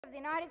of the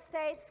United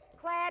States,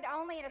 clad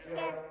only in a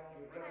skin.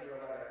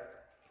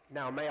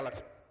 Now mail it.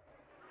 Go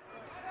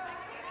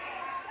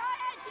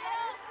ahead,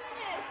 Jill.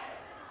 Finish.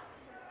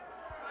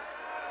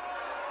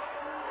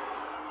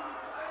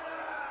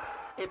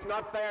 It's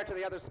not fair to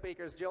the other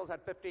speakers. Jill's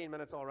had 15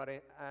 minutes already,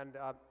 and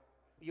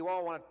you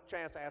all want a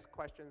chance to ask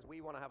questions.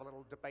 We want to have a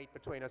little debate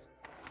between us.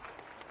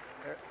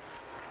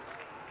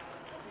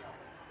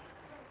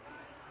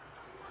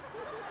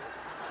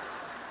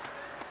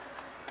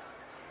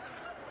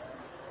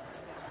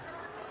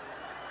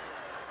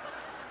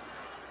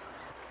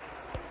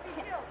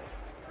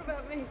 What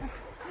about me?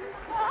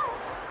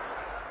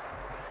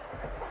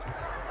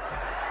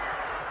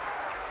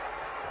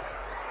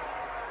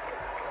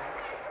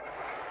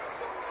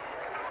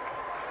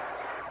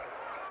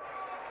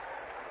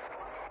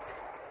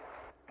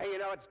 Hey, you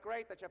know, it's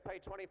great that you pay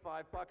 $25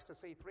 to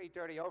see 3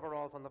 dirty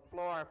overalls on the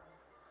floor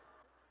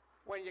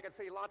when you can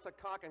see lots of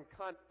cock and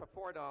cunt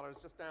for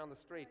 $4 just down the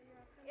street.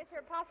 Is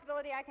there a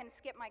possibility I can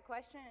skip my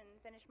question and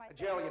finish my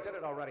Jill, you did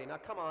it already. Now,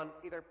 come on,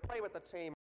 either play with the team